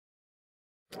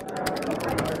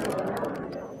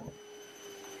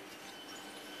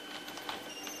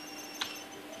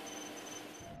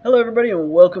Hello everybody and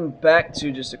welcome back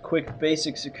to just a quick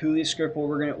basic Sikuli script.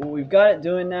 What we've got it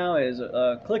doing now is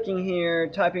clicking here,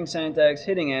 typing syntax,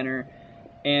 hitting enter,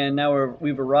 and now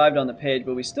we've arrived on the page,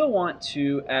 but we still want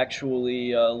to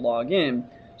actually log in.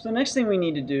 So the next thing we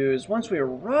need to do is once we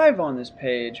arrive on this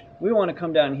page, we want to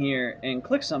come down here and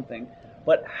click something.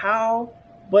 But how?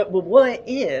 But what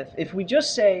if we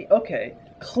just say, okay,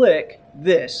 click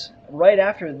this right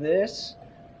after this?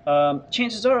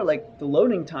 Chances are, like, the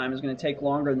loading time is going to take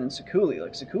longer than Sikuli.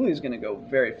 Like, Sikuli is going to go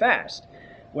very fast,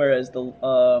 whereas the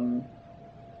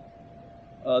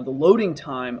loading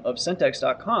time of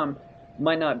syntax.com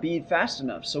might not be fast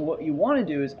enough. So what you want to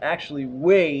do is actually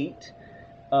wait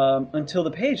until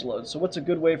the page loads. So what's a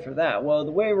good way for that? Well,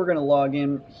 the way we're going to log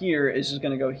in here is just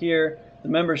going to go here. The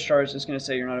members chart is going to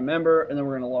say you're not a member, and then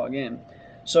we're going to log in.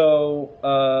 So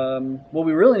what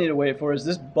we really need to wait for is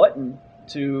this button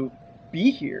to be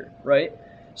here, right?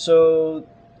 So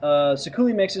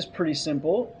Sikuli makes this pretty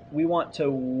simple. We want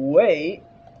to wait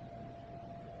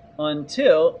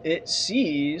until it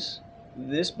sees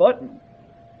this button.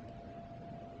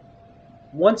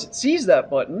 Once it sees that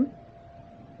button,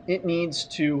 it needs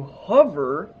to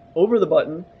hover over the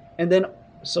button and then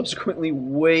subsequently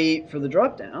wait for the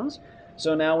drop downs.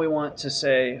 So now we want to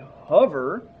say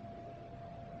hover,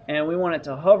 and we want it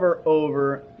to hover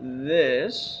over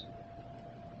this,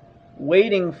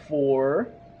 waiting for,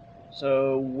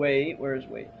 so wait, where's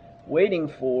wait? Waiting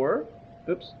for,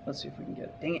 oops, let's see if we can get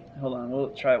it. Dang it, hold on,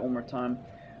 we'll try it one more time.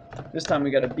 This time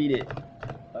we got to beat it.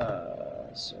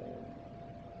 So,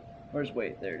 where's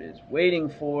wait? There it is. Waiting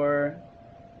for,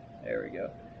 there we go.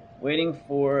 Waiting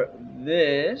for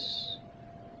this.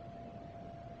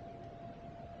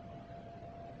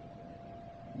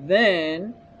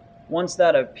 Then, once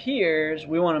that appears,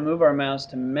 we want to move our mouse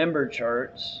to member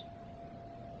charts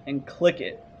and click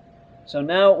it. So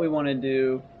now what we want to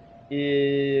do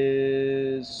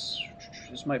is,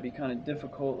 this might be kind of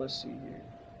difficult, let's see here.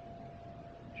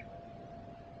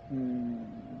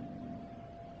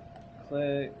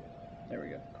 Click, there we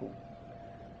go, cool.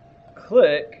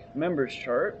 Click members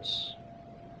charts.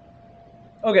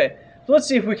 Okay, so let's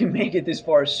see if we can make it this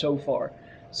far so far.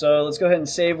 So let's go ahead and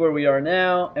save where we are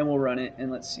now, and we'll run it,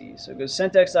 and let's see. So go to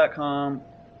syntax.com.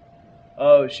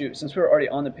 Oh shoot, since we were already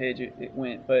on the page, it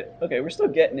went, but okay, we're still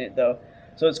getting it though.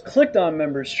 So it's clicked on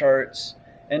members charts,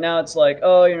 and now it's like,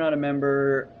 oh, you're not a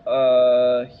member,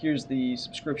 here's the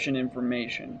subscription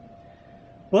information.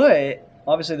 But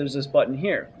obviously there's this button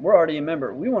here. We're already a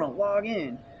member. We want to log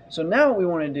in. So now what we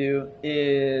want to do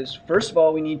is, first of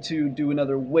all, we need to do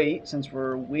another wait, since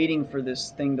we're waiting for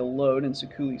this thing to load, and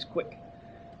Sikuli's quick.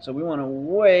 So we want to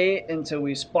wait until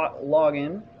we spot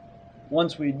login.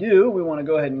 Once we do, we want to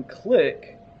go ahead and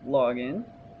click login.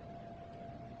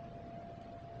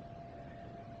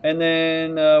 And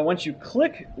then once you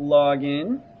click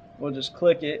login, we'll just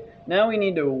click it. Now we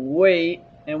need to wait,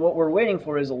 and what we're waiting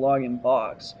for is a login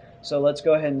box. So let's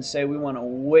go ahead and say we want to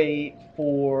wait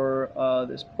for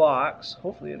this box.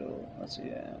 Hopefully it'll, let's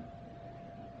see,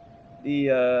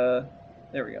 there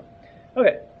we go.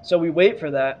 Okay, so we wait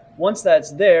for that. Once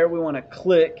that's there, we want to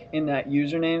click in that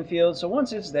username field. So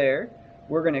once it's there,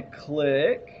 we're going to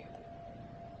click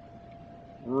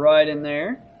right in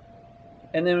there.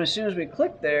 And then as soon as we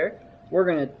click there, we're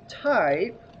going to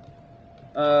type,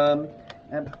 and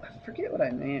I forget what I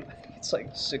named. I think it's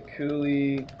like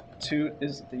Sikuli Toot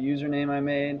is the username I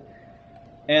made.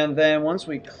 And then once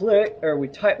we click, or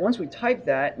once we type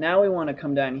that, now we want to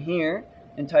come down here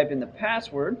and type in the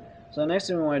password. So the next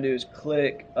thing we want to do is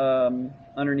click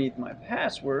underneath my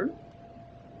password.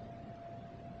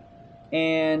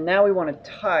 And now we want to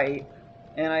type,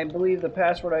 and I believe the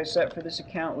password I set for this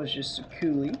account was just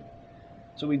Sikuli.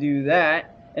 So we do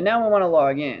that, and now we want to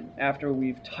log in after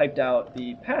we've typed out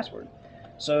the password.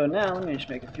 So now let me just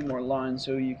make a few more lines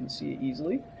so you can see it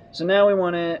easily. So now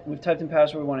we've typed in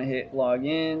password, we want to hit log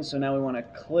in. So now we want to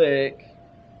click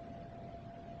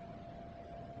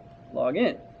log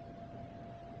in.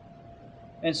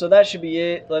 And so that should be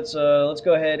it. Let's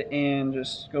go ahead and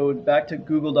just go back to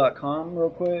google.com real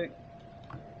quick.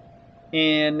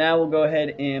 And now we'll go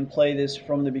ahead and play this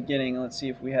from the beginning. Let's see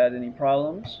if we had any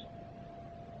problems.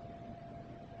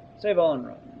 Save all and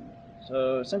run.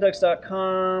 So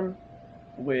syntax.com,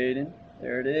 waiting.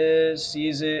 There it is.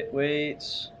 Sees it,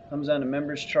 waits, comes down to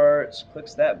members charts,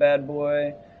 clicks that bad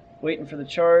boy, waiting for the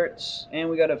charts, and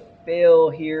we got a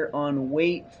fail here on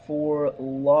wait for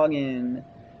login.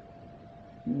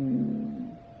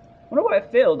 Wonder why I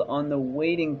failed on the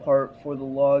waiting part for the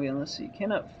login. Let's see.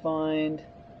 Cannot find.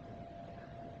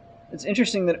 It's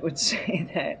interesting that it would say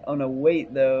that on a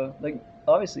weight, though. Like,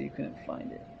 obviously you couldn't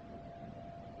find it.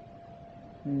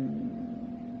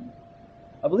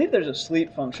 I believe there's a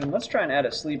sleep function. Let's try and add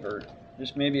a sleeper.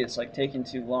 Just maybe it's like taking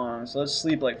too long. So let's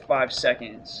sleep like 5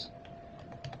 seconds.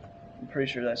 I'm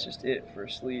pretty sure that's just it for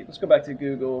sleep. Let's go back to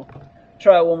Google.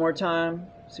 Try it one more time.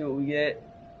 See what we get.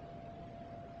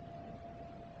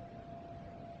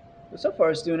 But so far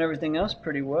it's doing everything else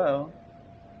pretty well.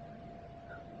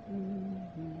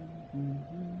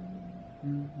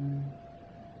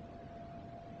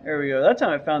 There we go. That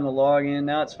time I found the login.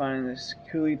 Now it's finding the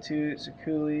Sikuli too.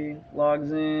 Sikuli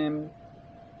logs in.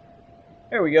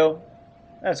 There we go.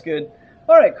 That's good.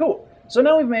 All right, cool. So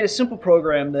now we've made a simple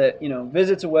program that, you know,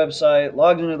 visits a website,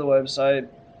 logs into the website,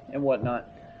 and whatnot.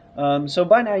 So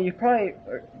by now you probably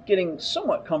are getting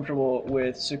somewhat comfortable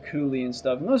with Sikuli and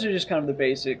stuff. And those are just kind of the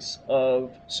basics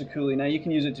of Sikuli. Now you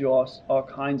can use it to do all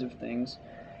kinds of things.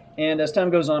 And as time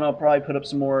goes on, I'll probably put up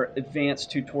some more advanced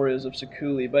tutorials of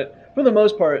Sikuli. But for the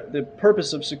most part, the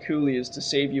purpose of Sikuli is to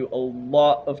save you a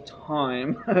lot of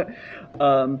time.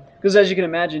 Because as you can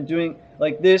imagine, doing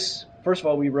like this, first of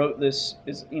all, we wrote this,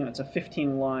 it's a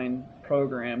 15-line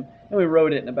program. And we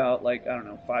wrote it in about, like, I don't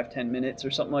know, 5-10 minutes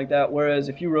or something like that. Whereas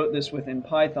if you wrote this within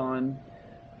Python,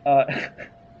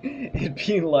 it'd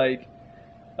be like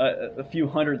a few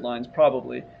hundred lines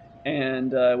probably.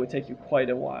 And it would take you quite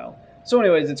a while. So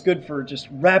anyways, it's good for just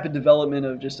rapid development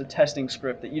of just a testing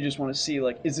script that you just want to see,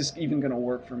 like, is this even going to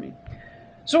work for me?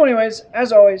 So anyways,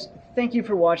 as always, thank you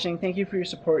for watching. Thank you for your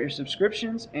support, your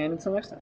subscriptions, and until next time.